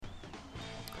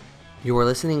You are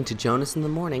listening to Jonas in the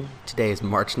Morning. Today is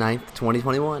March 9th,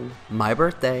 2021. My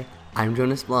birthday. I'm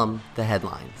Jonas Blum. The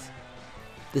headlines.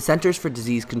 The Centers for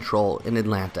Disease Control in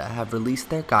Atlanta have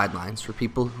released their guidelines for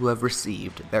people who have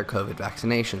received their COVID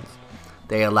vaccinations.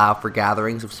 They allow for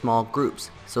gatherings of small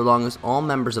groups, so long as all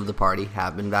members of the party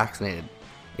have been vaccinated.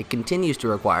 It continues to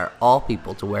require all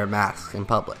people to wear masks in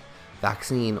public,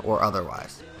 vaccine or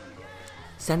otherwise.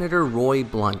 Senator Roy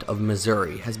Blunt of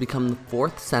Missouri has become the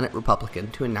fourth Senate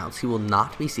Republican to announce he will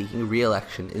not be seeking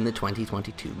re-election in the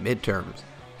 2022 midterms.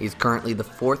 He is currently the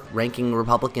fourth-ranking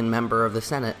Republican member of the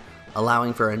Senate,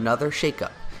 allowing for another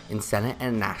shakeup in Senate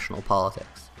and national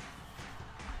politics.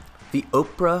 The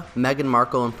Oprah, Meghan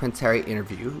Markle, and Prince Harry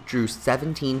interview drew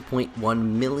 17.1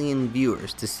 million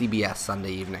viewers to CBS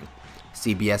Sunday evening.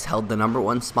 CBS held the number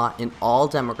one spot in all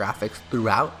demographics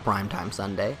throughout primetime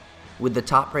Sunday, with the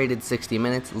top-rated 60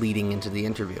 Minutes leading into the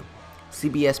interview.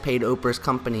 CBS paid Oprah's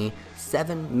company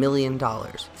 $7 million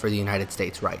for the United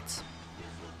States rights.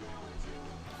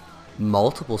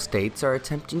 Multiple states are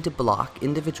attempting to block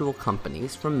individual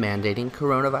companies from mandating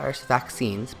coronavirus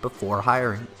vaccines before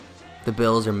hiring. The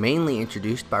bills are mainly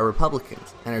introduced by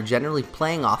Republicans and are generally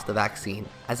playing off the vaccine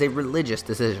as a religious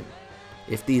decision.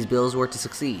 If these bills were to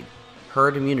succeed,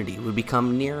 herd immunity would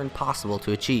become near impossible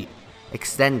to achieve,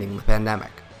 extending the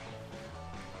pandemic.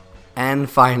 And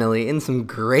finally, in some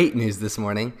great news this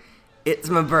morning, it's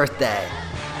my birthday.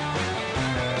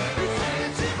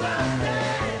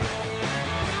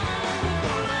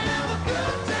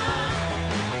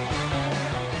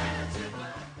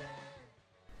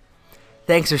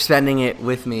 Thanks for spending it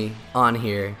with me on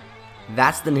here.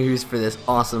 That's the news for this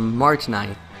awesome March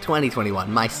 9th,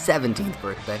 2021, my 17th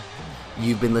birthday.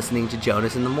 You've been listening to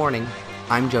Jonas in the Morning.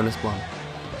 I'm Jonas Blum.